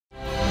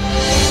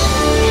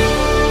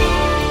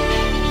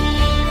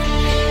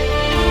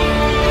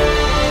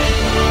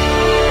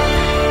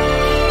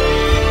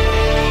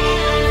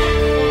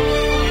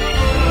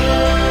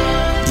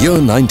year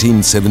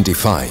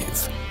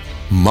 1975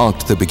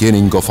 marked the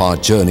beginning of our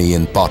journey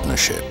in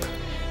partnership.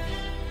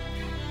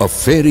 A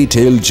fairy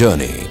tale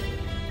journey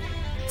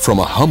from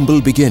a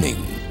humble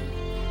beginning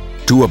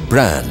to a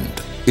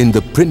brand in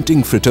the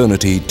printing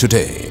fraternity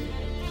today,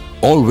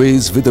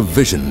 always with a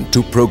vision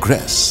to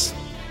progress,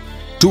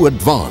 to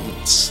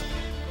advance,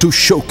 to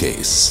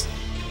showcase,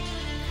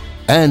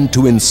 and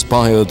to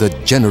inspire the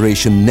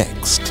generation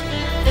next.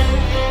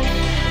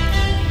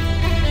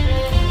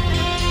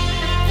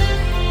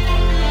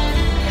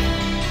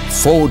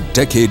 Four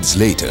decades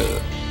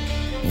later,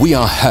 we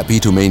are happy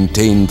to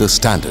maintain the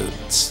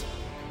standards.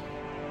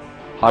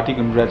 Hearty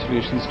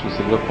congratulations to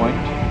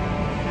silverpoint.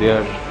 They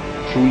are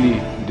truly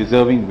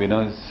deserving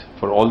winners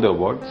for all the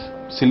awards.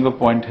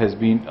 silverpoint has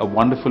been a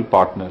wonderful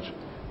partner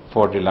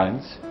for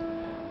Reliance.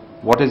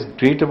 What is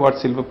great about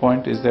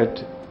silverpoint is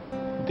that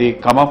they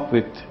come up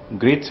with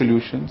great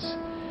solutions,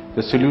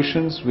 the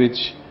solutions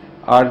which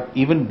are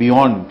even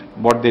beyond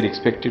what they're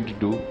expected to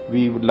do.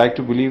 We would like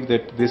to believe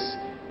that this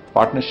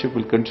partnership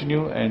will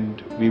continue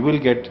and we will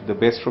get the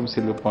best from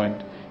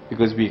silverpoint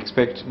because we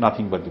expect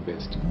nothing but the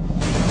best.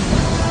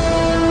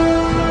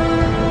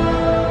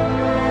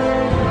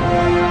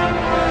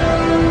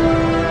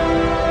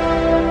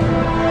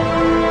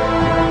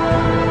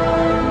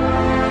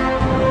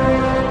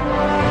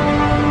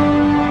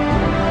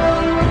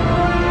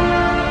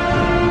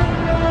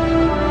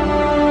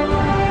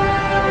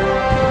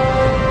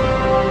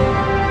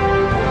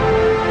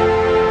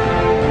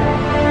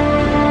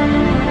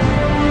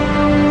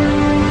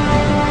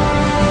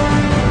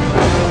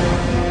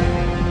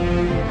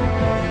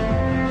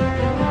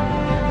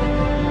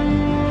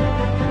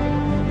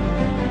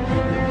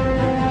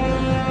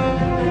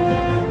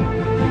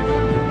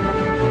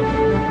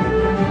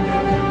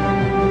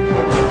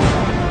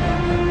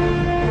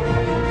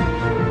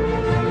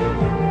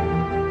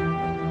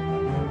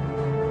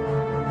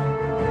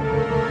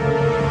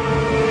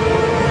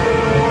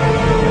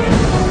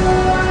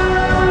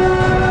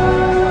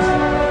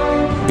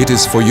 It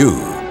is for you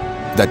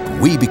that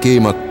we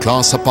became a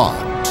class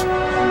apart. We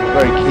were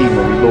very keen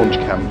when we launched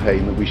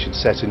campaign that we should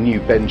set a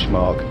new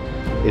benchmark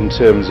in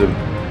terms of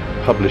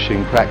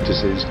publishing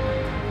practices.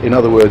 In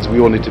other words, we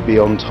wanted to be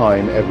on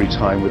time every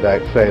time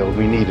without fail.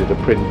 We needed a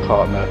print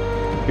partner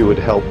who would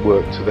help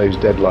work to those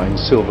deadlines.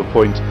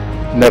 silverpoint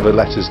never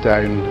let us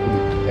down.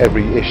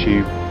 Every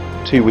issue,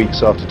 2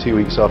 weeks after 2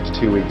 weeks after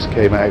 2 weeks,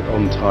 came out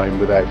on time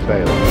without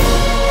fail.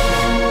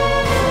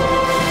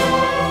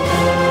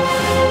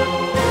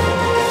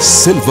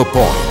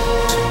 silverpoint.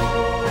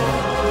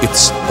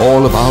 It's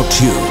all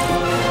about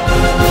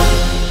you.